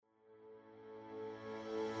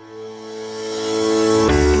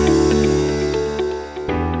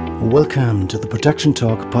Welcome to the Production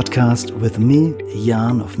Talk podcast with me,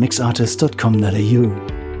 Jan of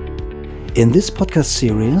mixartist.com.au. In this podcast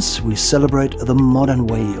series, we celebrate the modern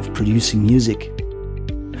way of producing music.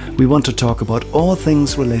 We want to talk about all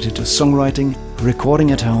things related to songwriting, recording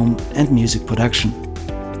at home, and music production.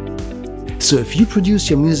 So if you produce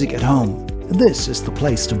your music at home, this is the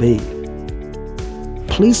place to be.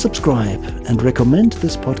 Please subscribe and recommend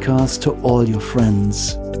this podcast to all your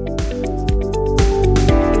friends.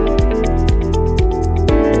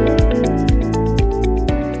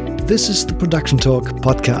 This is the Production Talk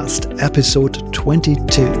podcast, episode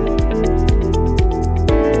 22.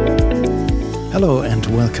 Hello and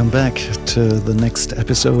welcome back to the next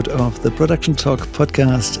episode of the Production Talk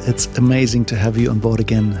podcast. It's amazing to have you on board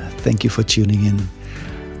again. Thank you for tuning in.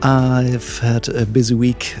 I've had a busy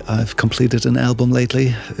week. I've completed an album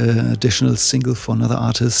lately, an additional single for another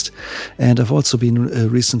artist, and I've also been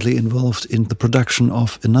recently involved in the production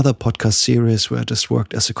of another podcast series where I just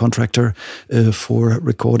worked as a contractor for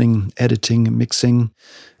recording, editing, mixing,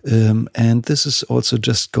 and this has also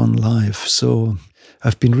just gone live. So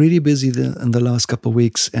I've been really busy in the last couple of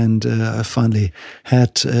weeks, and I finally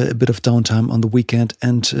had a bit of downtime on the weekend.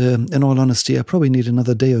 And in all honesty, I probably need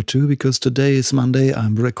another day or two because today is Monday.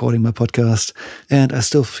 I'm recording my podcast, and I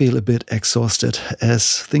still feel a bit exhausted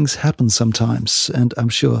as things happen sometimes. And I'm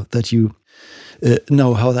sure that you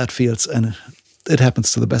know how that feels, and it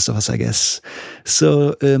happens to the best of us, I guess.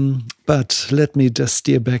 So, but let me just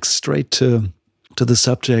steer back straight to the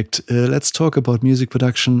subject. Let's talk about music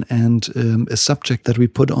production, and a subject that we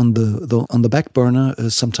put on the back burner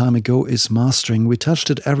some time ago is mastering. We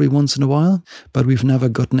touched it every once in a while, but we've never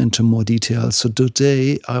gotten into more detail. So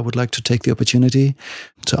today I would like to take the opportunity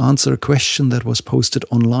to answer a question that was posted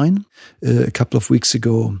online a couple of weeks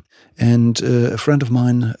ago. And a friend of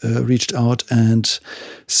mine reached out and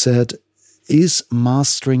said, "Is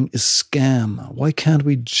mastering a scam? Why can't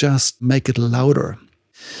we just make it louder?"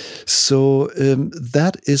 So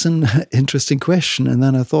that is an interesting question. And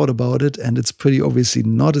then I thought about it, and it's pretty obviously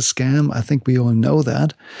not a scam. I think we all know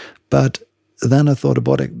that. But then I thought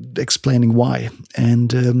about explaining why.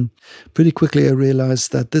 And pretty quickly I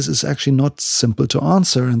realized that this is actually not simple to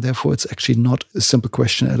answer, and therefore it's actually not a simple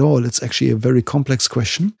question at all. It's actually a very complex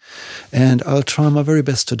question. And I'll try my very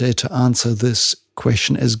best today to answer this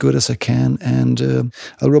question as good as I can. And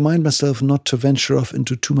I'll remind myself not to venture off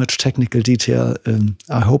into too much technical detail.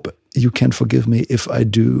 I hope you can forgive me if I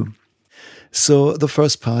do. So the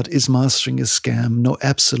first part, is mastering a scam? No,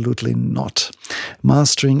 absolutely not.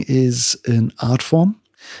 Mastering is an art form,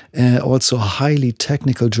 also a highly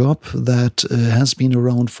technical job that has been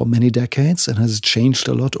around for many decades and has changed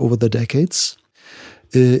a lot over the decades.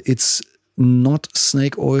 It's not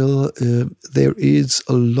snake oil. There is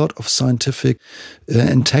a lot of scientific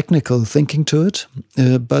and technical thinking to it,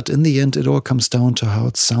 but in the end it all comes down to how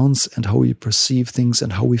it sounds and how we perceive things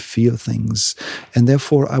and how we feel things. And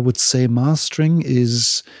therefore I would say mastering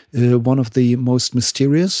is one of the most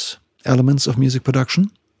mysterious elements of music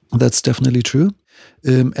production. That's definitely true.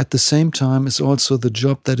 At the same time, it's also the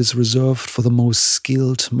job that is reserved for the most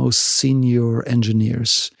skilled, most senior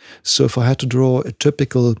engineers. So if I had to draw a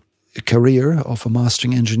typical career of a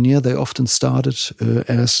mastering engineer, they often started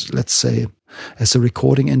as, let's say, as a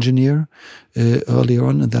recording engineer earlier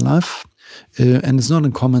on in their life. And it's not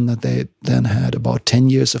uncommon that they then had about 10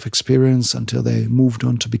 years of experience until they moved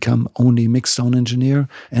on to become only mixdown engineer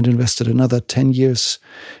and invested another 10 years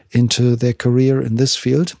into their career in this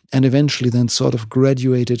field, and eventually then sort of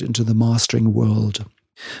graduated into the mastering world.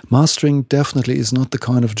 Mastering definitely is not the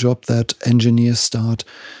kind of job that engineers start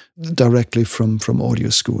directly from audio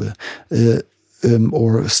school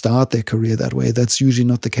or start their career that way. That's usually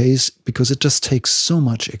not the case because it just takes so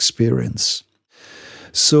much experience.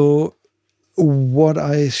 So what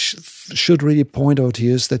I should really point out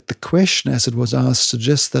here is that the question as it was asked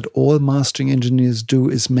suggests that all mastering engineers do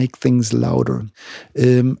is make things louder.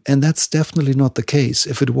 And that's definitely not the case.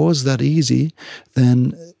 If it was that easy,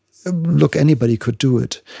 then look, anybody could do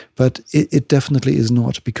it. But it definitely is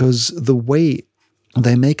not, because the way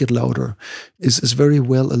they make it louder is very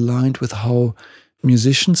well aligned with how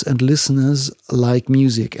musicians and listeners like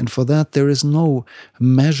music. And for that, there is no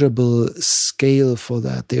measurable scale for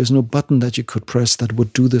that. There's no button that you could press that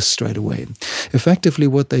would do this straight away. Effectively,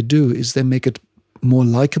 what they do is they make it more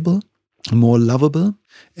likable, more lovable,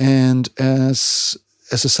 and as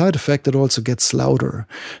a side effect, it also gets louder.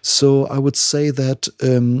 So I would say that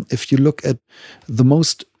if you look at the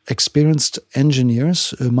most experienced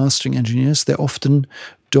engineers, mastering engineers, they often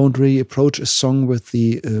don't really approach a song with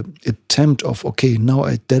the attempt of, okay, now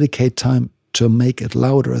I dedicate time to make it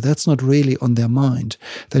louder. That's not really on their mind.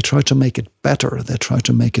 They try to make it better. They try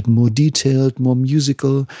to make it more detailed, more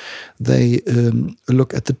musical. They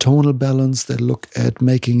look at the tonal balance. They look at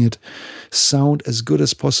making it sound as good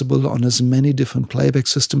as possible on as many different playback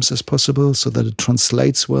systems as possible so that it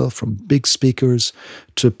translates well from big speakers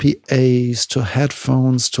to PAs, to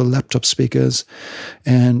headphones, to laptop speakers,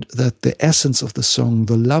 and that the essence of the song,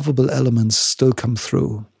 the lovable elements, still come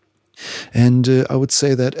through. And I would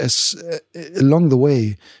say that as along the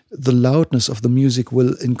way, the loudness of the music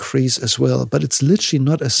will increase as well. But it's literally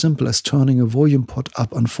not as simple as turning a volume pot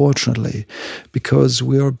up, unfortunately, because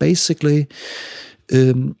we are basically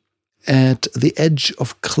at the edge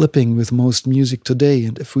of clipping with most music today.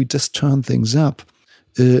 And if we just turn things up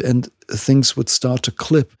and things would start to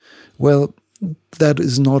clip, well,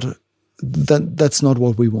 that's not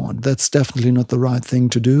what we want. That's definitely not the right thing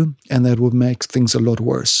to do, and that would make things a lot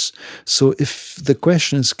worse. So if the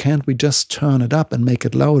question is, can't we just turn it up and make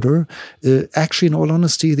it louder? Actually, in all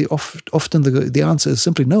honesty, often the answer is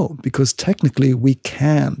simply no, because technically we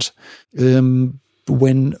can't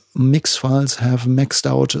when mix files have maxed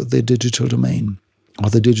out the digital domain. Or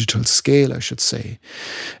the digital scale, I should say.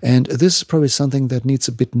 And this is probably something that needs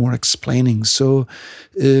a bit more explaining. So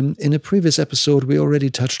in a previous episode, we already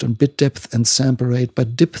touched on bit depth and sample rate,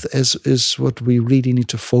 but depth is what we really need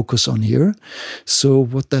to focus on here. So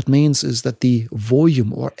what that means is that the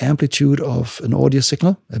volume or amplitude of an audio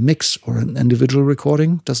signal, a mix or an individual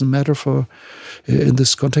recording, doesn't matter for in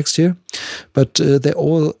this context here, but they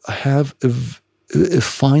all have a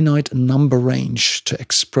finite number range to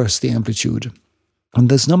express the amplitude. And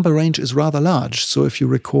this number range is rather large. So if you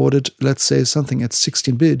recorded, let's say, something at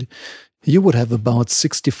 16-bit, you would have about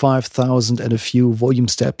 65,000 and a few volume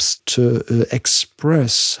steps to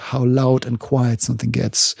express how loud and quiet something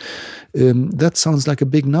gets. That sounds like a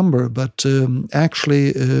big number, but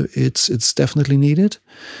actually it's definitely needed.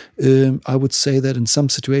 I would say that in some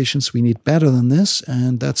situations we need better than this,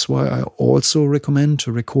 and that's why I also recommend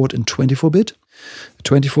to record in 24-bit.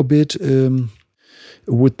 24-bit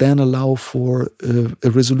would then allow for a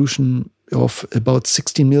resolution of about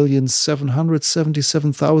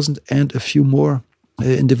 16,777,000 and a few more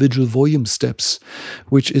individual volume steps,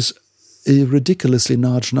 which is a ridiculously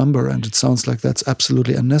large number, and it sounds like that's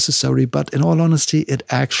absolutely unnecessary, but in all honesty, it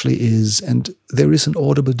actually is, and there is an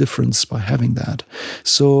audible difference by having that.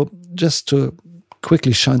 So just to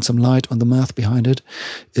quickly shine some light on the math behind it,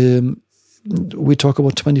 we talk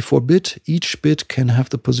about 24-bit. Each bit can have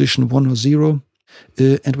the position 1 or 0.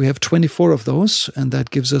 And we have 24 of those, and that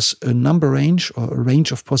gives us a number range or a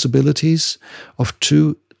range of possibilities of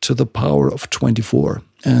 2 to the power of 24,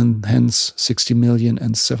 and hence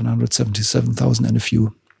 60,777,000 and a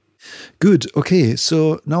few. Good. Okay,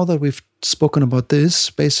 so now that we've spoken about this,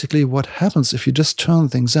 basically what happens if you just turn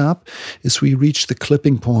things up is we reach the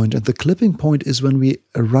clipping point, and the clipping point is when we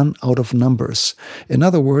run out of numbers. In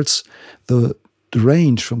other words, the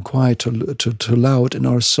range from quiet to loud in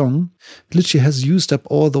our song literally has used up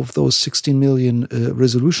all of those 16 million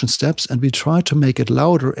resolution steps, and we try to make it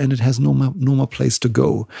louder and it has no more place to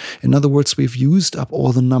go. In other words, we've used up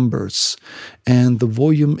all the numbers, and the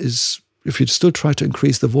volume is, if you still try to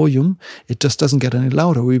increase the volume, it just doesn't get any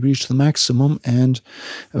louder. We reach the maximum, and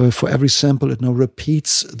for every sample it now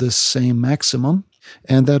repeats the same maximum,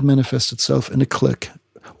 and that manifests itself in a click,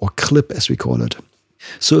 or clip as we call it.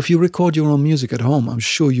 So if you record your own music at home, I'm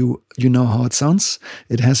sure you know how it sounds.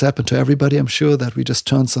 It has happened to everybody, I'm sure, that we just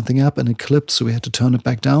turned something up and it clipped, so we had to turn it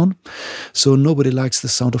back down. So nobody likes the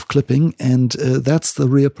sound of clipping, and that's the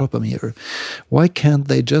real problem here. Why can't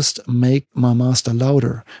they just make my master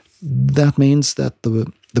louder? That means that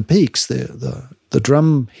the peaks, the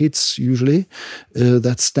drum hits usually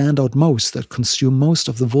that stand out most, that consume most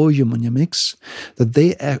of the volume on your mix, that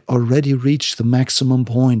they already reach the maximum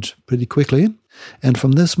point pretty quickly. And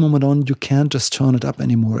from this moment on, you can't just turn it up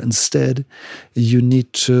anymore. Instead, you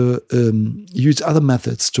need to use other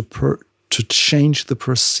methods to change the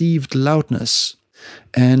perceived loudness.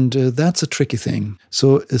 And that's a tricky thing.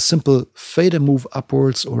 So a simple fader move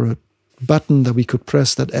upwards or a button that we could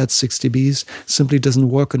press that adds 6 dBs simply doesn't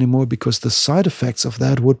work anymore, because the side effects of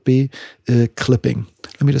that would be clipping.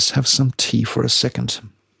 Let me just have some tea for a second.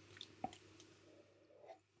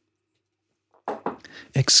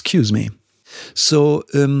 Excuse me. So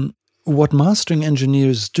what mastering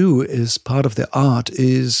engineers do is part of their art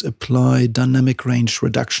is apply dynamic range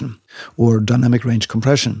reduction or dynamic range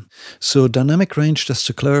compression. So dynamic range, just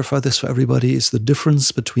to clarify this for everybody, is the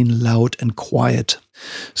difference between loud and quiet.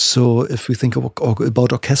 So if we think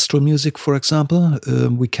about orchestral music, for example,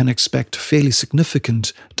 we can expect fairly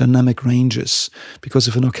significant dynamic ranges, because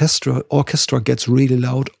if an orchestra gets really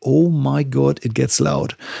loud, oh my God, it gets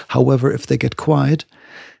loud. However, if they get quiet,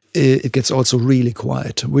 it gets also really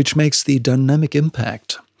quiet, which makes the dynamic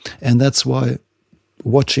impact. And that's why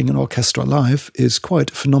watching an orchestra live is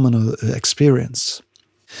quite a phenomenal experience.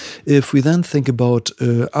 If we then think about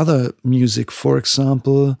other music, for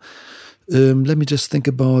example, let me just think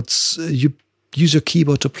about, you use your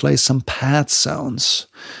keyboard to play some pad sounds.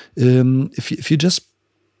 If you just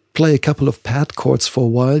play a couple of pad chords for a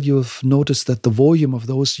while, you've noticed that the volume of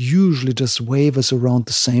those usually just wavers around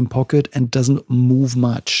the same pocket and doesn't move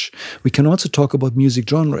much. We can also talk about music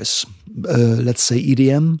genres, let's say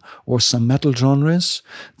EDM or some metal genres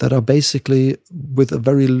that are basically with a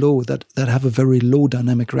very low, that have a very low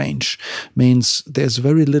dynamic range. Means there's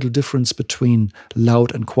very little difference between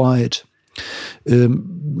loud and quiet.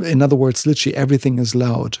 In other words, literally everything is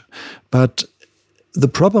loud. But the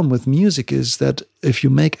problem with music is that if you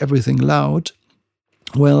make everything loud,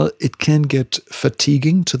 well, it can get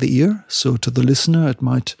fatiguing to the ear. So to the listener, it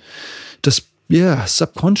might just,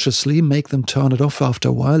 subconsciously make them turn it off after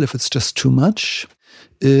a while if it's just too much.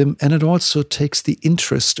 And it also takes the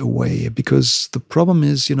interest away, because the problem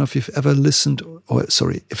is, if you've ever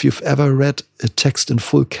if you've ever read a text in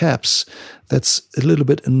full caps, that's a little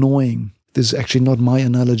bit annoying. This is actually not my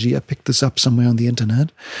analogy. I picked this up somewhere on the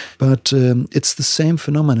internet. But it's the same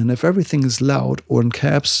phenomenon. If everything is loud or in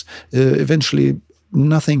caps, eventually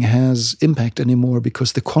nothing has impact anymore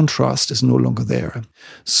because the contrast is no longer there.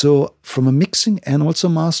 So from a mixing and also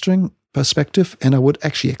mastering perspective, and I would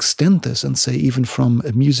actually extend this and say even from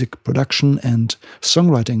a music production and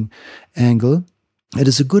songwriting angle, it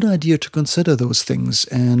is a good idea to consider those things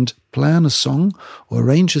and plan a song or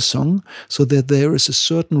arrange a song so that there is a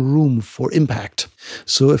certain room for impact.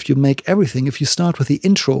 So if you start with the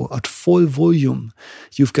intro at full volume,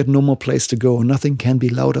 you've got no more place to go. Nothing can be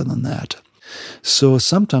louder than that. So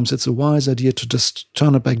sometimes it's a wise idea to just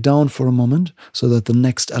turn it back down for a moment so that the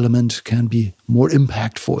next element can be more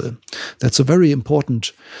impactful. That's a very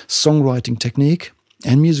important songwriting technique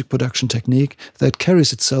and music production technique that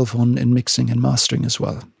carries itself on in mixing and mastering as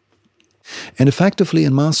well. And effectively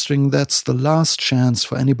in mastering, that's the last chance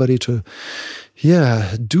for anybody to,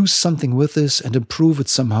 do something with this and improve it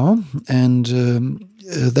somehow. And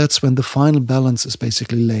that's when the final balance is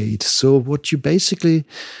basically laid. So what you basically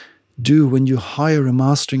do when you hire a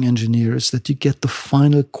mastering engineer is that you get the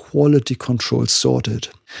final quality control sorted.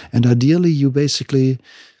 And ideally, you basically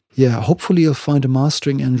hopefully you'll find a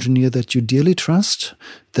mastering engineer that you dearly trust.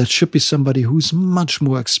 That should be somebody who's much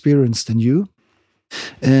more experienced than you.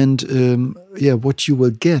 And what you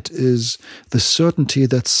will get is the certainty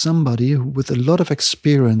that somebody with a lot of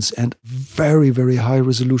experience and very, very high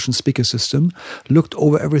resolution speaker system looked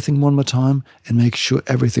over everything one more time and make sure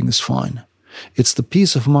everything is fine. It's the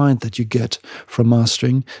peace of mind that you get from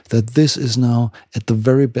mastering that this is now at the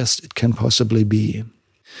very best it can possibly be.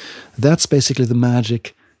 That's basically the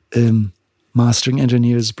magic mastering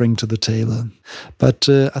engineers bring to the table. But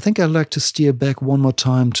I think I'd like to steer back one more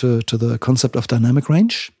time to the concept of dynamic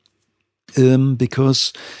range,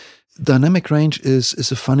 because dynamic range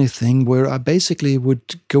is a funny thing where I basically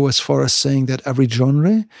would go as far as saying that every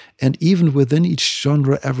genre, and even within each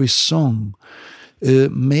genre, every song,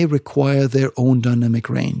 may require their own dynamic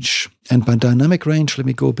range. And by dynamic range, let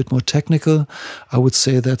me go a bit more technical. I would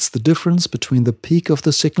say that's the difference between the peak of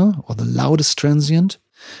the signal, or the loudest transient,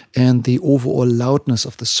 and the overall loudness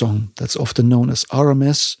of the song. That's often known as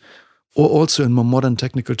RMS, or also in more modern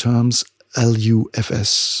technical terms,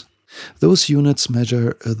 LUFS. Those units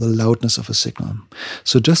measure the loudness of a signal.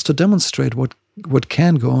 So just to demonstrate what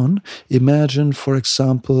can go on, imagine, for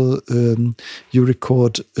example, you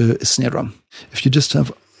record a snare drum.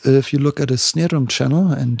 If you look at a snare drum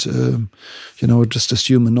channel and, just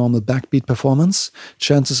assume a normal backbeat performance,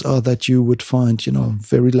 chances are that you would find,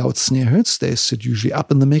 very loud snare hits. They sit usually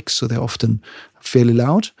up in the mix, so they're often fairly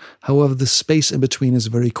loud. However, the space in between is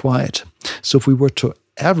very quiet. So if we were to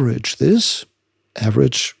average this,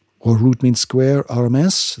 or root mean square,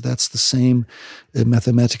 RMS, that's the same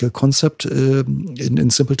mathematical concept in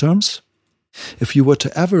simple terms. If you were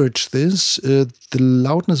to average this, the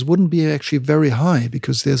loudness wouldn't be actually very high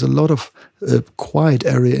because there's a lot of quiet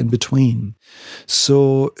area in between.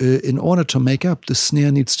 So in order to make up, the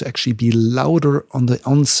snare needs to actually be louder on the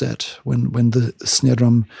onset when the snare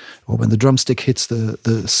drum or when the drumstick hits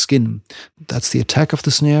the skin. That's the attack of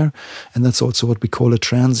the snare, and that's also what we call a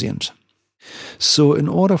transient. So in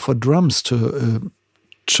order for drums to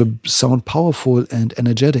sound powerful and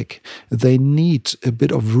energetic, they need a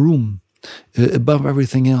bit of room above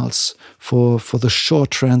everything else for the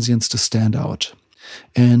short transients to stand out.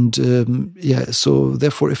 And so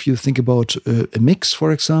therefore, if you think about a mix,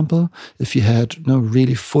 for example, if you had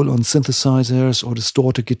really full-on synthesizers or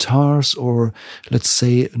distorted guitars, or let's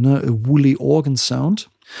say a woolly organ sound,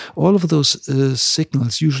 all of those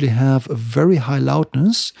signals usually have a very high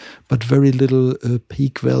loudness, but very little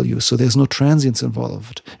peak value. So there's no transients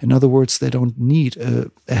involved. In other words, they don't need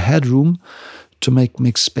a headroom to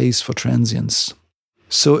make space for transients.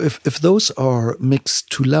 So if those are mixed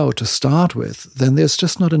too loud to start with, then there's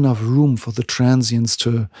just not enough room for the transients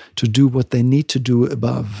to do what they need to do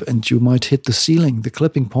above. And you might hit the ceiling, the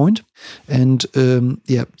clipping point. And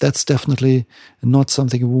that's definitely not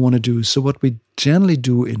something we want to do. So what we generally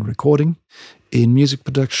do in recording, in music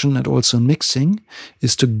production, and also in mixing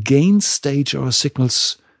is to gain stage our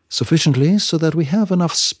signals sufficiently so that we have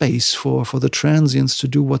enough space for the transients to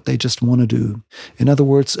do what they just want to do. In other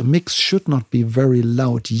words, a mix should not be very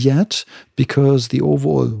loud yet, because the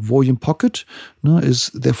overall volume pocket is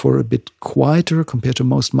therefore a bit quieter compared to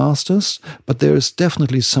most masters, but there is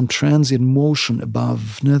definitely some transient motion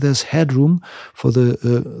above. There's headroom for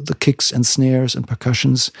the kicks and snares and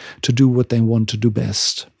percussions to do what they want to do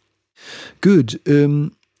best. Good.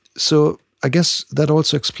 So I guess that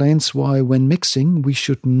also explains why when mixing, we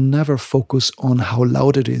should never focus on how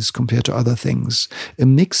loud it is compared to other things. A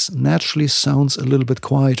mix naturally sounds a little bit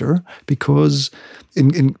quieter because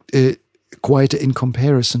quieter in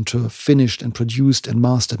comparison to finished and produced and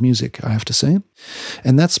mastered music, I have to say.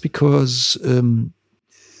 And that's because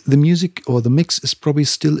the music or the mix is probably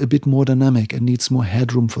still a bit more dynamic and needs more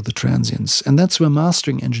headroom for the transients. And that's where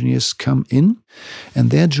mastering engineers come in. And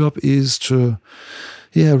their job is to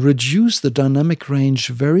reduce the dynamic range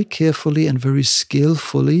very carefully and very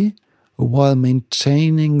skillfully while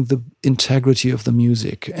maintaining the integrity of the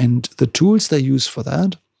music. And the tools they use for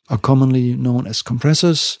that are commonly known as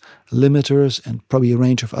compressors, limiters, and probably a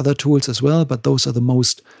range of other tools as well, but those are the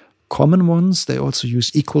most common ones. They also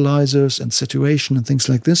use equalizers and saturation and things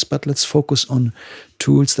like this, but let's focus on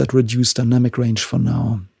tools that reduce dynamic range for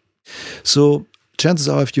now. So chances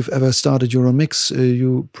are, if you've ever started your own mix,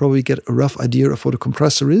 you probably get a rough idea of what a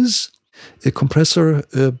compressor is. A compressor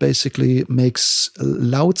basically makes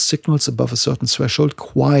loud signals above a certain threshold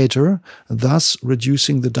quieter, thus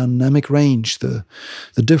reducing the dynamic range, the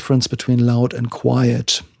difference between loud and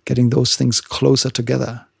quiet, getting those things closer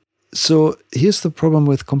together. So here's the problem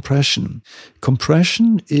with compression.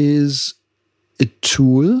 Compression is a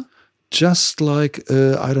tool just like,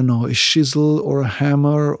 a chisel or a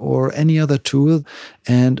hammer or any other tool,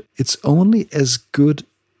 and it's only as good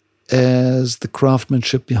as the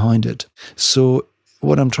craftsmanship behind it. So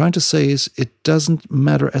what I'm trying to say is it doesn't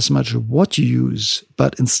matter as much what you use,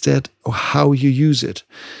 but instead how you use it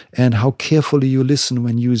and how carefully you listen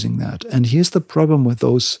when using that. And here's the problem with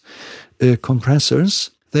those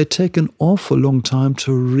compressors. They take an awful long time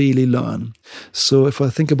to really learn. So if I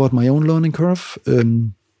think about my own learning curve,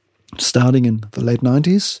 starting in the late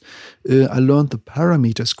 90s, I learned the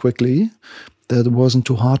parameters quickly. That it wasn't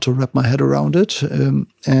too hard to wrap my head around it.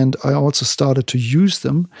 And I also started to use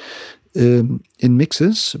them in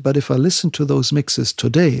mixes. But if I listen to those mixes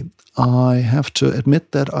today, I have to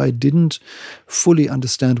admit that I didn't fully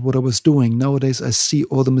understand what I was doing. Nowadays, I see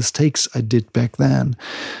all the mistakes I did back then,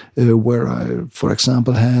 where I, for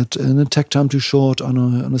example, had an attack time too short on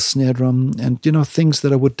a snare drum, and things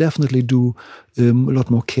that I would definitely do a lot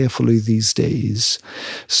more carefully these days.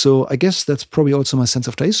 So I guess that's probably also my sense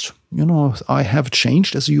of taste. I have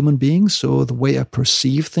changed as a human being, so the way I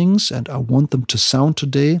perceive things and I want them to sound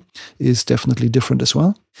today is definitely different as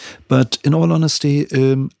well. But in all honesty,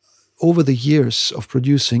 over the years of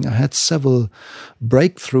producing, I had several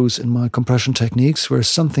breakthroughs in my compression techniques where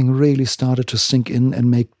something really started to sink in and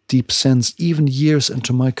make deep sense, even years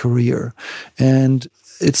into my career. And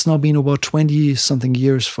it's now been about 20-something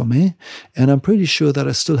years for me, and I'm pretty sure that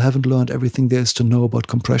I still haven't learned everything there is to know about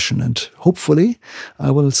compression. And hopefully, I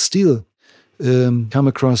will still come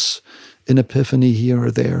across an epiphany here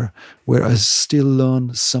or there where I still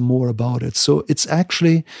learn some more about it. So it's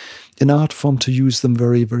actually an art form to use them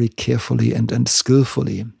very, very carefully and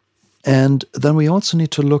skillfully. And then we also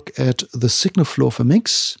need to look at the signal flow of a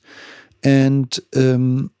mix and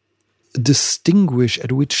distinguish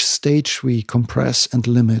at which stage we compress and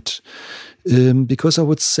limit. Because I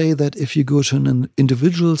would say that if you go to an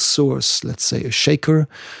individual source, let's say a shaker,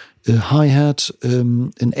 a hi-hat,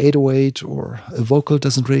 an 808, or a vocal,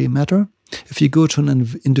 doesn't really matter. If you go to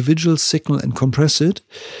an individual signal and compress it,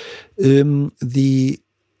 the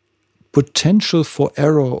potential for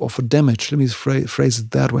error or for damage, let me phrase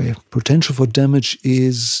it that way, potential for damage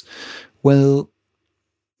is, well,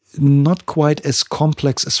 not quite as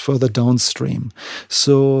complex as further downstream.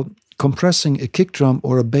 So compressing a kick drum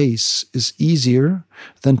or a bass is easier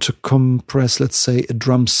than to compress, let's say, a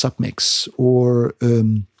drum submix or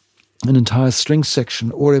an entire string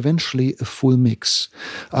section, or eventually a full mix.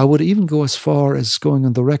 I would even go as far as going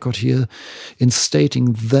on the record here in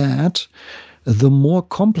stating that the more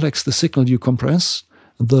complex the signal you compress,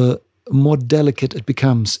 the more delicate it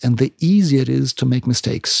becomes and the easier it is to make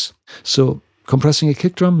mistakes. So compressing a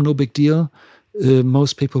kick drum, no big deal.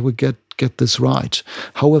 Most people would get this right.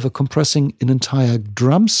 However, compressing an entire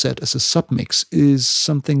drum set as a submix is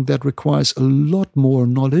something that requires a lot more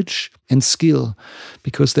knowledge and skill,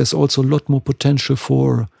 because there's also a lot more potential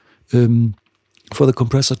for the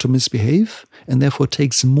compressor to misbehave, and therefore it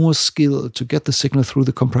takes more skill to get the signal through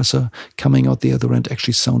the compressor coming out the other end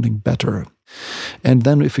actually sounding better. And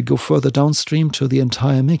then if we go further downstream to the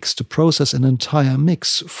entire mix, to process an entire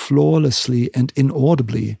mix flawlessly and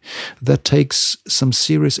inaudibly, that takes some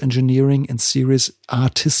serious engineering and serious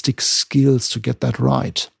artistic skills to get that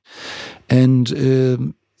right. And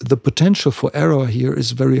the potential for error here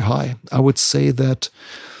is very high. I would say that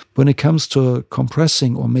when it comes to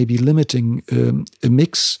compressing or maybe limiting a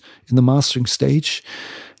mix in the mastering stage,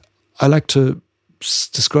 I like to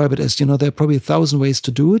describe it as, there are probably 1,000 ways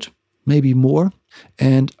to do it, maybe more.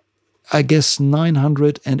 And I guess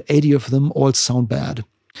 980 of them all sound bad.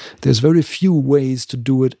 There's very few ways to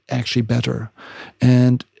do it actually better.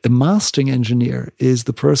 And a mastering engineer is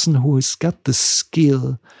the person who has got the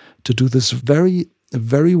skill to do this very,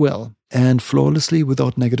 very well and flawlessly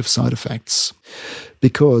without negative side effects.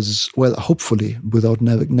 Because, well, hopefully without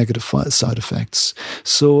negative side effects.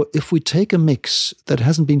 So if we take a mix that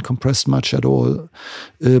hasn't been compressed much at all,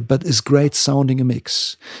 but is great sounding a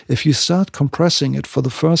mix, if you start compressing it for the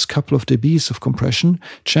first couple of dBs of compression,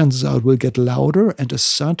 chances are it will get louder and as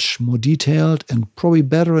such more detailed and probably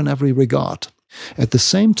better in every regard. At the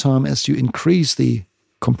same time as you increase the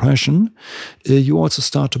compression, you also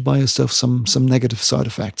start to buy yourself some negative side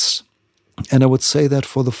effects. And I would say that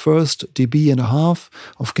for the first dB and a half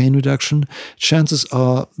of gain reduction, chances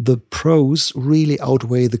are the pros really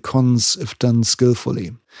outweigh the cons if done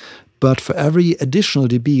skillfully. But for every additional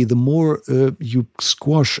dB, the more you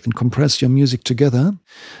squash and compress your music together,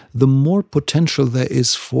 the more potential there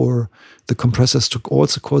is for the compressors to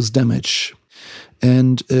also cause damage.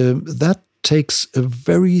 And that takes a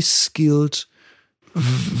very skilled,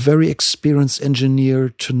 very experienced engineer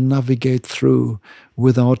to navigate through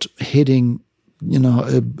without hitting,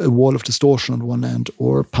 a wall of distortion on one end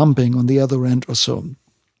or pumping on the other end or so.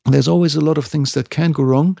 There's always a lot of things that can go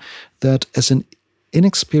wrong that as an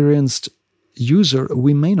inexperienced user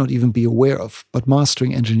we may not even be aware of, but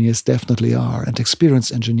mastering engineers definitely are, and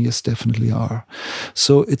experienced engineers definitely are.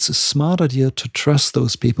 So it's a smart idea to trust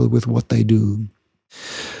those people with what they do.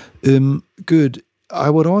 Good. I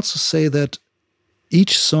would also say that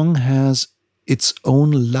each song has its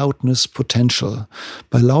own loudness potential.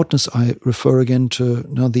 By loudness, I refer again to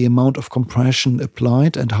the amount of compression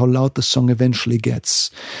applied and how loud the song eventually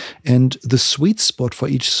gets. And the sweet spot for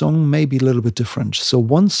each song may be a little bit different. So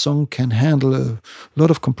one song can handle a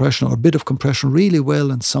lot of compression or a bit of compression really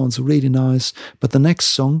well and sounds really nice, but the next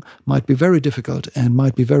song might be very difficult and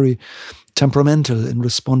might be very temperamental in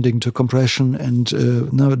responding to compression, and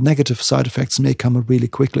negative side effects may come up really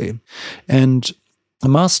quickly. And a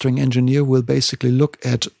mastering engineer will basically look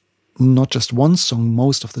at not just one song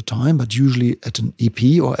most of the time, but usually at an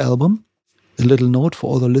EP or album. A little note for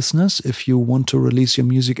all the listeners: if you want to release your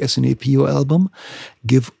music as an EP or album,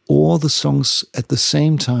 give all the songs at the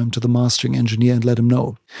same time to the mastering engineer and let him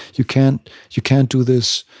know. You can't do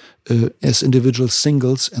this as individual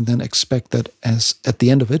singles and then expect that as at the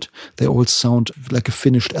end of it they all sound like a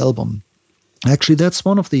finished album. Actually, that's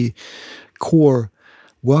one of the core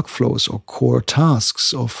workflows or core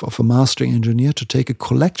tasks of a mastering engineer, to take a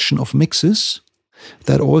collection of mixes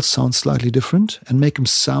that all sound slightly different and make them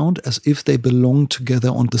sound as if they belong together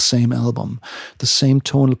on the same album. The same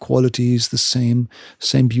tonal qualities, the same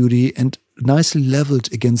beauty, and nicely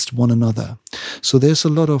leveled against one another. So there's a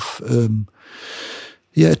lot of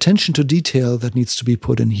attention to detail that needs to be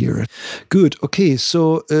put in here. Good. Okay,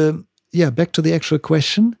 so back to the actual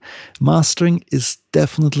question. Mastering is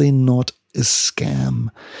definitely not a scam.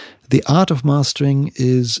 The art of mastering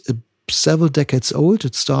is several decades old.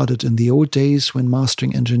 It started in the old days when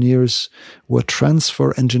mastering engineers were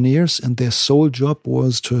transfer engineers, and their sole job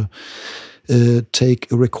was to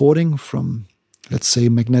take a recording from, let's say,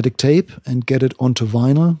 magnetic tape and get it onto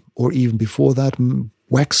vinyl, or even before that,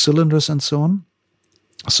 wax cylinders and so on.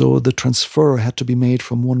 So the transfer had to be made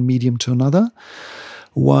from one medium to another.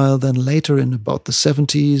 While then later in about the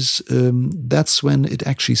 70s, that's when it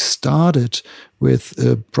actually started with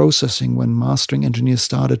processing, when mastering engineers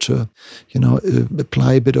started to,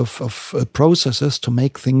 apply a bit of processes to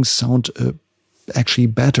make things sound actually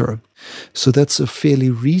better. So that's a fairly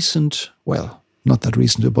recent, well, not that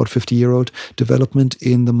recent, about 50-year-old development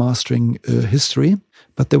in the mastering history.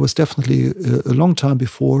 But there was definitely a long time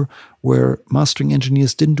before where mastering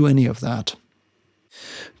engineers didn't do any of that.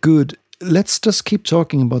 Good. Let's just keep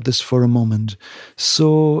talking about this for a moment.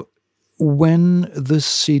 So when the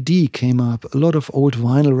CD came up, a lot of old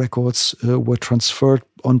vinyl records were transferred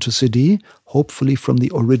onto CD, hopefully from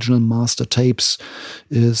the original master tapes.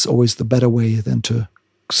 Is always the better way than to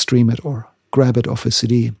stream it or grab it off a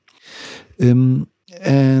CD.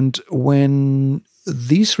 And when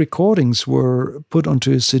these recordings were put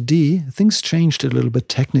onto a CD, things changed a little bit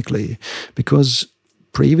technically, because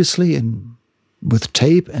previously with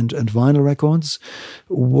tape and vinyl records,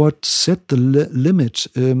 what set the limit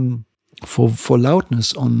for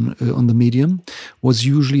loudness on the medium was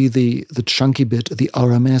usually the chunky bit, the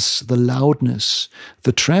RMS, the loudness.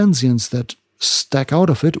 The transients that stack out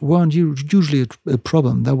of it weren't usually a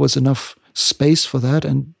problem. There was enough space for that,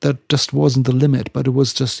 and that just wasn't the limit, but it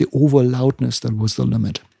was just the over loudness that was the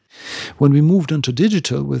limit. When we moved into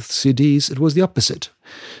digital with CDs, it was the opposite.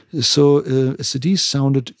 So CDs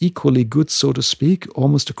sounded equally good, so to speak,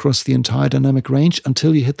 almost across the entire dynamic range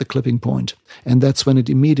until you hit the clipping point. And that's when it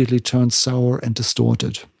immediately turned sour and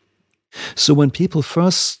distorted. So when people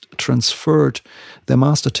first transferred their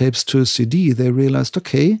master tapes to a CD, they realized,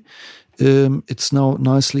 okay, it's now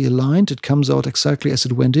nicely aligned. It comes out exactly as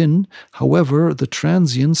it went in. However, the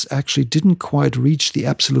transients actually didn't quite reach the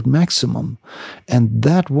absolute maximum. And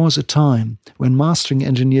that was a time when mastering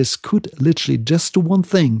engineers could literally just do one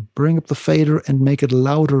thing, bring up the fader and make it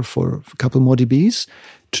louder for a couple more dBs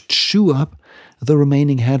to chew up the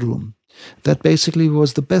remaining headroom. That basically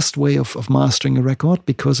was the best way of mastering a record,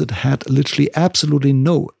 because it had literally absolutely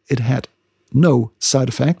no side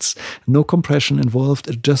effects, no compression involved,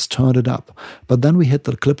 it just turned it up. But then we hit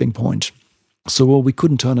the clipping point. So we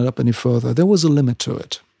couldn't turn it up any further. There was a limit to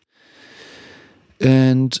it.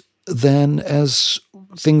 And then as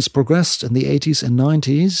things progressed in the 80s and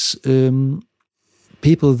 90s,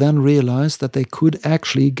 people then realized that they could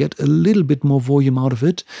actually get a little bit more volume out of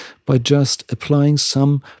it by just applying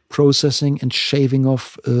some processing and shaving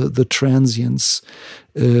off the transients.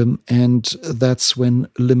 And that's when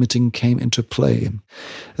limiting came into play.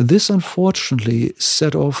 This, unfortunately,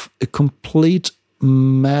 set off a complete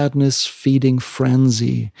madness-feeding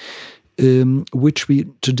frenzy, which we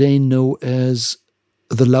today know as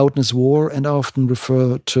the loudness war, and I often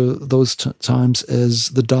refer to those times as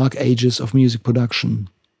the dark ages of music production.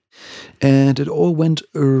 And it all went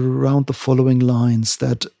around the following lines,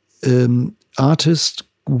 that artists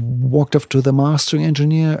walked up to the mastering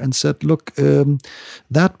engineer and said, look,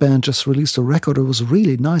 that band just released a record. It was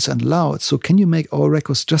really nice and loud. So can you make our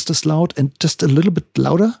records just as loud and just a little bit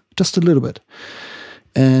louder? Just a little bit.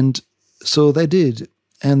 And so they did.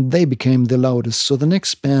 And they became the loudest. So the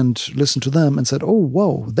next band listened to them and said, oh,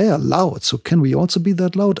 wow, they are loud. So can we also be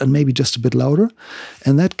that loud and maybe just a bit louder?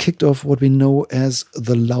 And that kicked off what we know as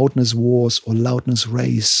the loudness wars or loudness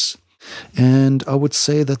race. And I would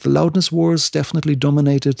say that the loudness wars definitely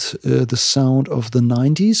dominated the sound of the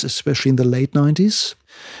 90s, especially in the late 90s.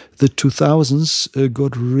 The 2000s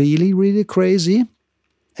got really, really crazy.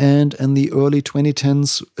 And in the early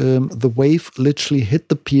 2010s, the wave literally hit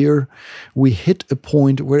the pier. We hit a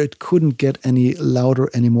point where it couldn't get any louder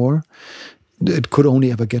anymore. It could only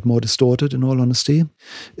ever get more distorted, in all honesty.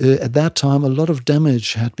 At that time, a lot of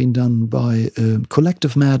damage had been done by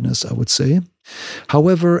collective madness, I would say.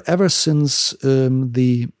 However, ever since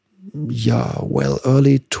the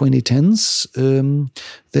early 2010s,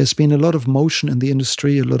 there's been a lot of motion in the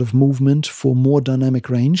industry, a lot of movement for more dynamic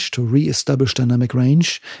range, to re-establish dynamic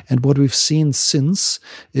range. And what we've seen since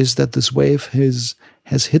is that this wave has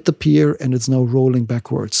hit the pier and it's now rolling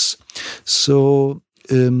backwards. So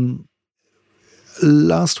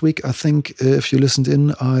Last week, I think, if you listened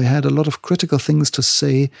in, I had a lot of critical things to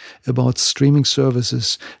say about streaming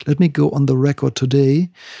services. Let me go on the record today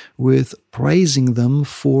with praising them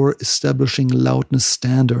for establishing loudness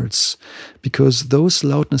standards, because those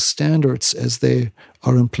loudness standards, as they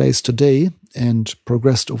are in place today and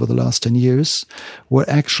progressed over the last 10 years, were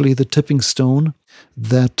actually the tipping stone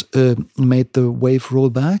that made the wave roll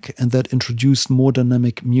back and that introduced more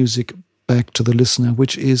dynamic music back to the listener,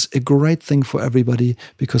 which is a great thing for everybody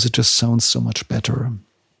because it just sounds so much better.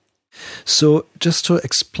 So just to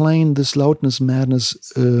explain this loudness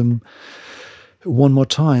madness one more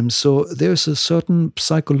time. So there's a certain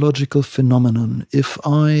psychological phenomenon. If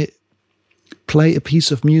I play a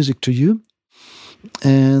piece of music to you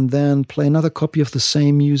and then play another copy of the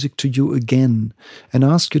same music to you again and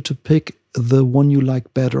ask you to pick the one you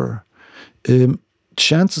like better,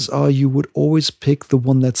 chances are you would always pick the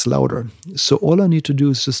one that's louder. So all I need to do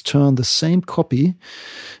is just turn the same copy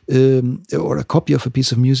or a copy of a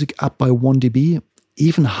piece of music up by 1 dB.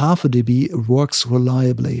 Even half a dB works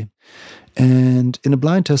reliably. And in a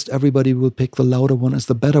blind test, everybody will pick the louder one as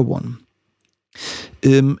the better one.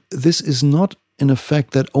 This is not an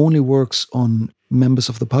effect that only works on members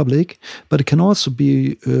of the public, but it can also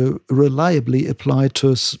be reliably applied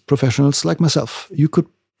to professionals like myself. You could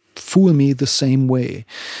fool me the same way.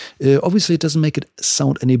 Obviously, it doesn't make it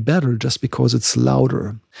sound any better just because it's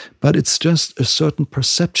louder, but it's just a certain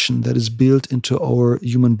perception that is built into our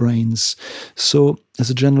human brains. So, as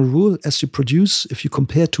a general rule, as you produce, if you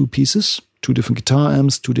compare two pieces, two different guitar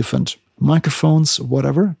amps, two different microphones,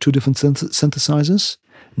 whatever, two different synthesizers,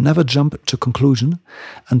 never jump to conclusion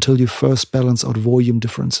until you first balance out volume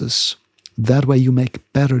differences. That way you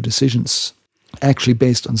make better decisions, actually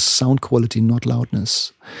based on sound quality, not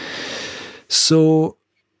loudness. So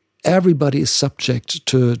everybody is subject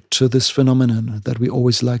to this phenomenon that we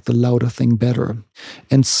always like the louder thing better.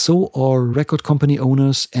 And so are record company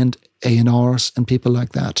owners and A&Rs and people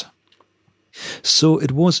like that. So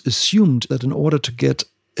it was assumed that in order to get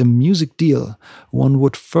a music deal, one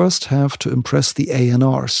would first have to impress the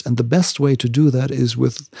A&Rs. And the best way to do that is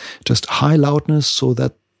with just high loudness so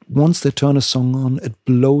that once they turn a song on, it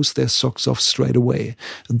blows their socks off straight away.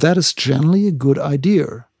 That is generally a good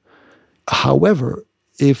idea. However,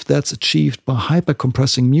 if that's achieved by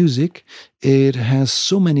hyper-compressing music, it has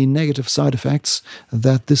so many negative side effects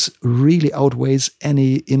that this really outweighs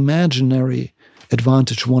any imaginary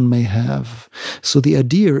advantage one may have. So the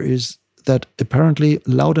idea is that apparently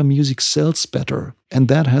louder music sells better, and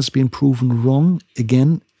that has been proven wrong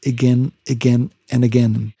again, and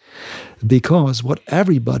again. Because what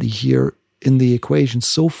everybody here in the equation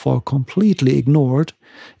so far completely ignored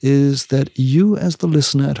is that you as the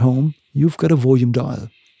listener at home, you've got a volume dial.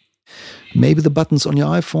 Maybe the buttons on your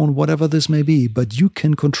iPhone, whatever this may be, but you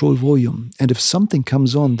can control volume. And if something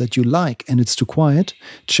comes on that you like and it's too quiet,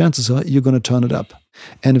 chances are you're going to turn it up.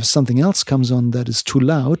 And if something else comes on that is too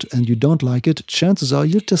loud and you don't like it, chances are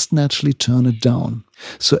you'll just naturally turn it down.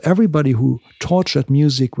 So everybody who tortured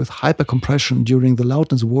music with hypercompression during the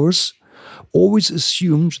loudness wars always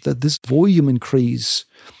assumed that this volume increase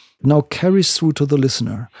now carries through to the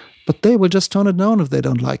listener, but they will just turn it down if they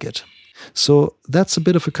don't like it. So that's a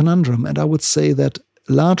bit of a conundrum, and I would say that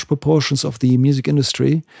large proportions of the music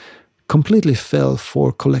industry completely fell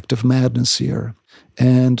for collective madness here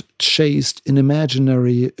and chased an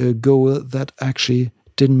imaginary goal that actually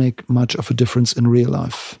didn't make much of a difference in real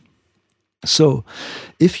life. So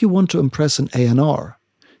if you want to impress an A&R,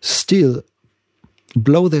 still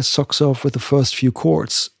blow their socks off with the first few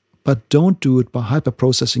chords, but don't do it by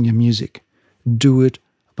hyper-processing your music. Do it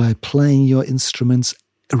by playing your instruments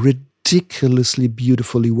ridiculously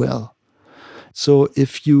beautifully well. So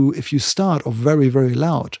if you start off very, very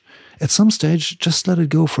loud, at some stage, just let it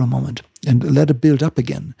go for a moment and let it build up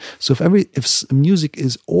again. So if music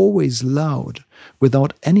is always loud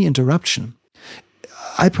without any interruption,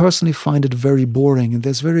 I personally find it very boring, and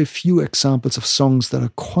there's very few examples of songs that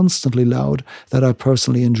are constantly loud that I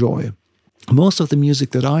personally enjoy. Most of the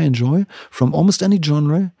music that I enjoy from almost any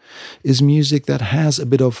genre is music that has a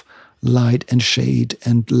bit of light and shade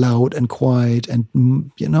and loud and quiet, and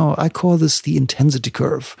I call this the intensity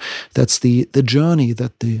curve. That's the journey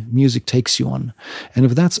that the music takes you on. And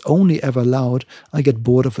if that's only ever loud, I get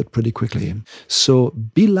bored of it pretty quickly. So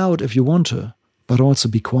be loud if you want to, but also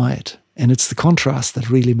be quiet. And it's the contrast that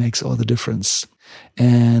really makes all the difference.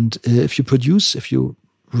 And if you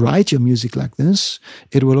write your music like this,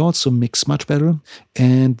 it will also mix much better,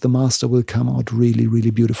 and the master will come out really,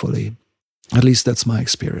 really beautifully. At least that's my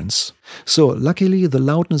experience. So luckily, the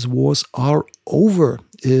loudness wars are over.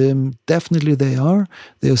 Definitely they are.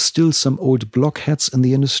 There are still some old blockheads in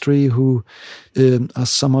the industry who are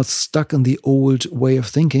somewhat stuck in the old way of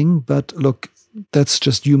thinking. But look, that's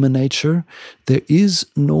just human nature. There is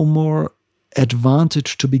no more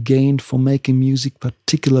advantage to be gained for making music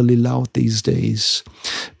particularly loud these days,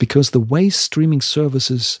 because the way streaming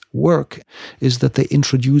services work is that they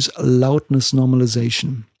introduce loudness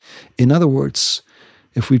normalization. In other words,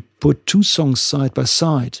 if we put two songs side by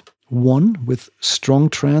side, one with strong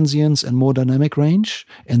transients and more dynamic range,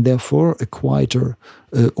 and therefore a quieter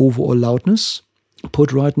overall loudness,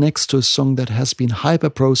 put right next to a song that has been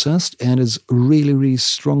hyper-processed and is really, really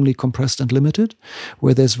strongly compressed and limited,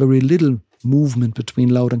 where there's very little movement between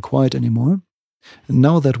loud and quiet anymore.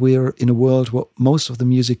 Now that we're in a world where most of the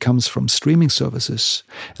music comes from streaming services,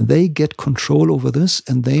 they get control over this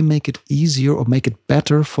and they make it easier or make it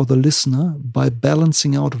better for the listener by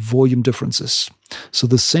balancing out volume differences. So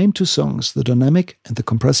the same two songs, the dynamic and the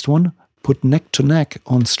compressed one, put neck to neck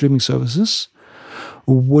on streaming services,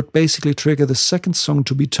 would basically trigger the second song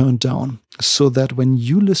to be turned down, so that when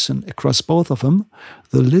you listen across both of them,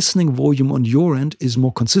 the listening volume on your end is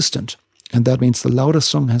more consistent. And that means the louder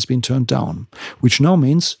song has been turned down, which now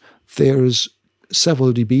means there's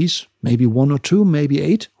several dBs, maybe 1 or 2, maybe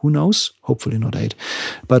 8, who knows? Hopefully not 8.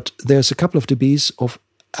 But there's a couple of dBs of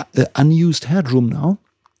unused headroom now.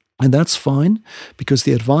 And that's fine, because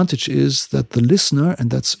the advantage is that the listener, and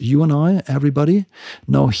that's you and I, everybody,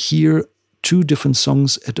 now hear two different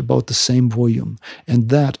songs at about the same volume. And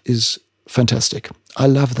that is fantastic. I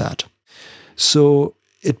love that. So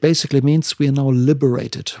it basically means we are now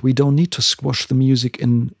liberated. We don't need to squash the music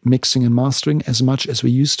in mixing and mastering as much as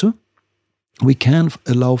we used to. We can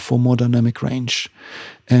allow for more dynamic range.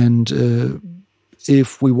 And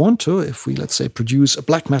if we want to, if we, let's say, produce a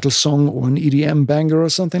black metal song or an EDM banger or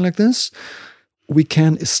something like this, we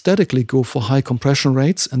can aesthetically go for high compression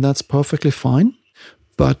rates, and that's perfectly fine.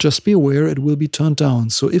 But just be aware it will be turned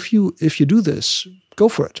down. So if you do this, go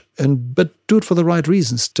for it. But do it for the right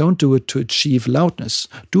reasons. Don't do it to achieve loudness.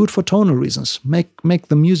 Do it for tonal reasons. Make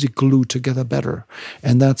the music glue together better.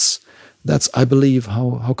 And that's I believe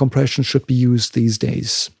how compression should be used these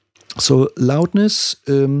days. So loudness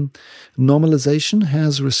normalization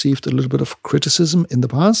has received a little bit of criticism in the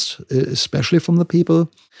past, especially from the people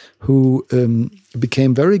who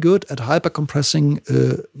became very good at hyper-compressing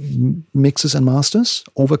mixes and masters,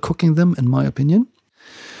 overcooking them, in my opinion.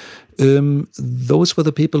 Those were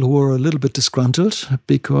the people who were a little bit disgruntled,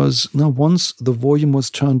 because now once the volume was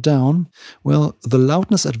turned down, well, the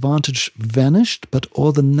loudness advantage vanished, but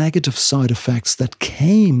all the negative side effects that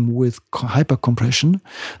came with hypercompression,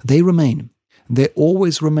 they remain. They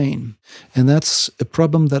always remain. And that's a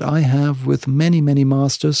problem that I have with many, many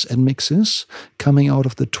masters and mixes coming out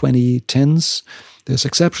of the 2010s. There's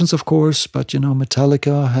exceptions, of course, but,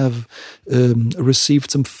 Metallica have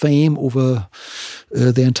received some fame over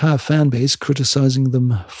their entire fan base, criticizing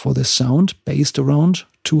them for their sound based around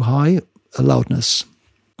too high a loudness.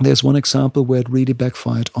 There's one example where it really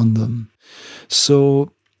backfired on them.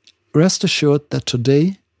 So rest assured that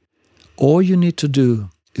today, all you need to do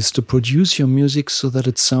is to produce your music so that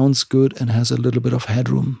it sounds good and has a little bit of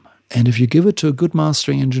headroom. And if you give it to a good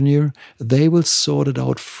mastering engineer, they will sort it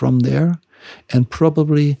out from there and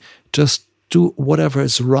probably just do whatever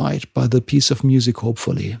is right by the piece of music,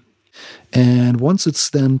 hopefully. And once it's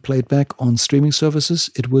then played back on streaming services,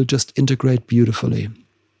 it will just integrate beautifully.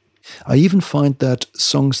 I even find that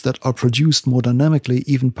songs that are produced more dynamically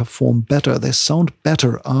even perform better. They sound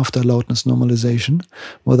better after loudness normalization,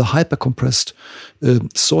 while the hyper-compressed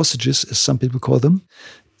sausages, as some people call them,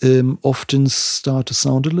 often start to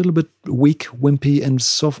sound a little bit weak, wimpy, and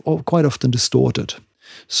soft, or quite often distorted.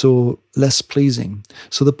 So less pleasing.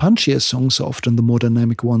 So the punchier songs are often the more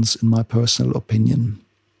dynamic ones, in my personal opinion.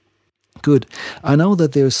 Good. I know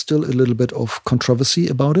that there's still a little bit of controversy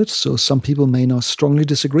about it, so some people may now strongly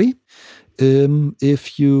disagree.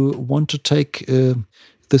 If you want to take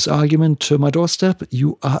this argument to my doorstep,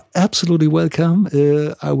 you are absolutely welcome.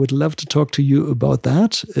 I would love to talk to you about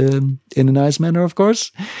that in a nice manner, of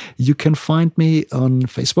course. You can find me on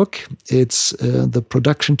Facebook. It's the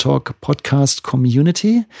Production Talk podcast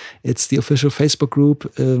community. It's the official Facebook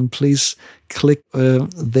group. Please click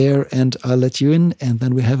there and I'll let you in, and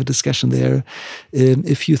then we have a discussion there.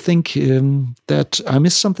 If you think that I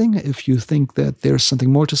missed something, if you think that there's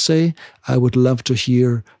something more to say, I would love to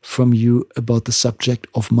hear from you about the subject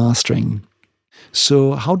of mastering.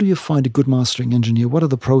 So how do you find a good mastering engineer? What are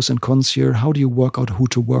the pros and cons here? How do you work out who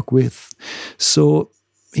to work with? So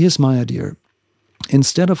here's my idea.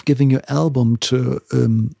 Instead of giving your album to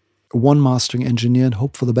one mastering engineer and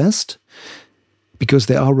hope for the best, because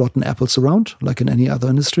there are rotten apples around, like in any other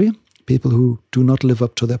industry, people who do not live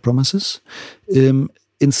up to their promises.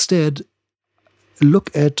 Instead,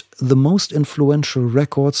 look at the most influential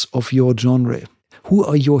records of your genre. Who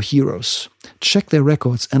are your heroes? Check their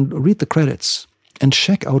records and read the credits and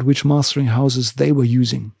check out which mastering houses they were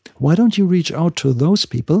using. Why don't you reach out to those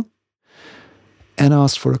people and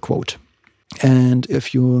ask for a quote? And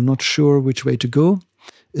if you're not sure which way to go,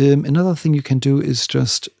 another thing you can do is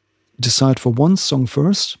just decide for one song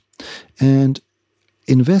first and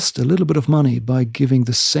invest a little bit of money by giving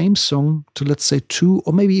the same song to, let's say, 2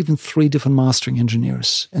 or maybe even 3 different mastering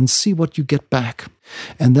engineers and see what you get back.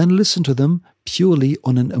 And then listen to them purely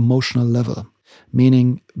on an emotional level,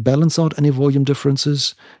 meaning balance out any volume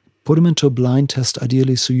differences, put them into a blind test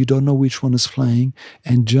ideally so you don't know which one is playing,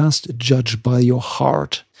 and just judge by your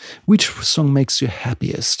heart which song makes you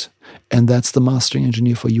happiest. And that's the mastering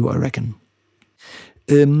engineer for you, I reckon.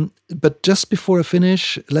 But just before I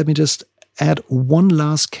finish, let me just add one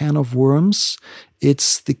last can of worms.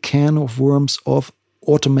 It's the can of worms of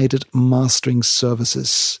automated mastering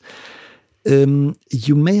services.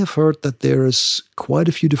 You may have heard that there's quite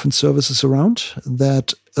a few different services around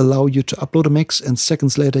that allow you to upload a mix and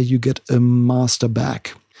seconds later you get a master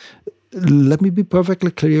back. Let me be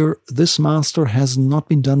perfectly clear, this master has not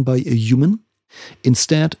been done by a human.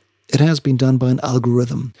 Instead, it has been done by an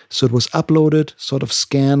algorithm. So it was uploaded, sort of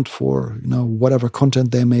scanned for, whatever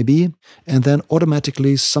content there may be, and then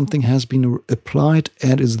automatically something has been applied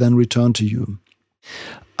and is then returned to you.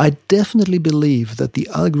 I definitely believe that the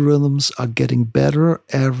algorithms are getting better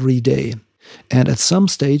every day. And at some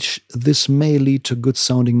stage, this may lead to good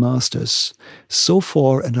sounding masters. So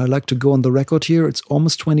far, and I like to go on the record here, it's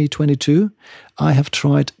almost 2022, I have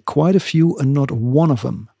tried quite a few and not one of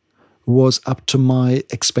them was up to my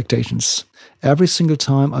expectations. Every single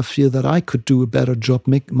time I feel that I could do a better job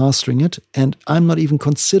mastering it, and I'm not even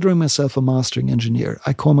considering myself a mastering engineer.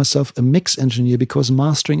 I call myself a mix engineer because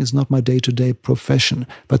mastering is not my day-to-day profession,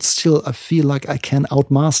 but still I feel like I can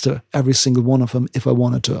outmaster every single one of them if I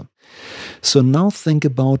wanted to. So now think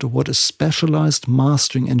about what a specialized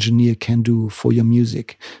mastering engineer can do for your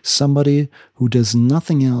music. Somebody who does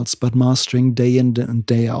nothing else but mastering day in and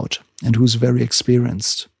day out, and who's very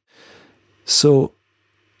experienced. So,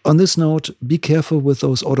 on this note, be careful with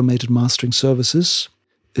those automated mastering services.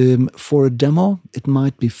 For a demo, it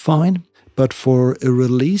might be fine, but for a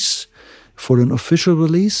release, for an official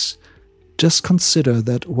release, just consider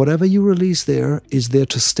that whatever you release there is there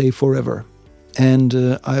to stay forever. And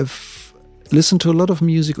I've listened to a lot of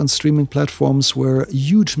music on streaming platforms where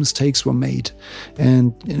huge mistakes were made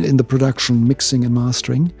and in the production, mixing and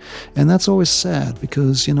mastering. And that's always sad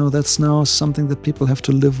because, that's now something that people have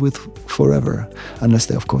to live with forever, unless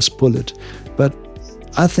they, of course, pull it. But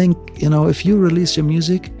I think, if you release your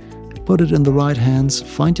music, put it in the right hands,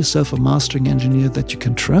 find yourself a mastering engineer that you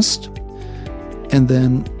can trust, and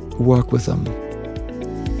then work with them.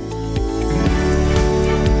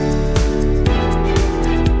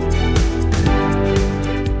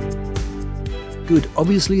 Good.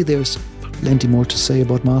 Obviously, there's plenty more to say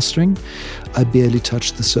about mastering. I barely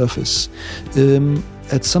touched the surface.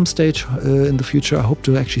 At some stage in the future, I hope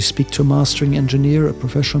to actually speak to a mastering engineer, a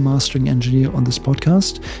professional mastering engineer on this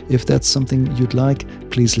podcast. If that's something you'd like,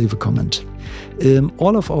 please leave a comment.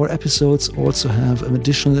 All of our episodes also have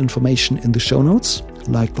additional information in the show notes,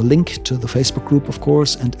 like the link to the Facebook group, of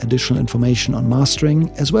course, and additional information on mastering,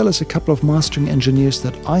 as well as a couple of mastering engineers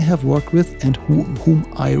that I have worked with and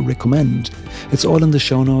whom I recommend. It's all in the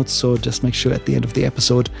show notes, so just make sure at the end of the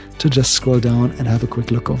episode to just scroll down and have a quick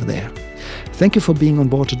look over there. Thank you for being on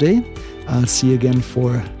board today. I'll see you again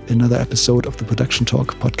for another episode of the Production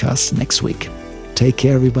Talk podcast next week. Take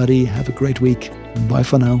care, everybody. Have a great week. Bye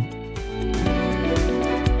for now.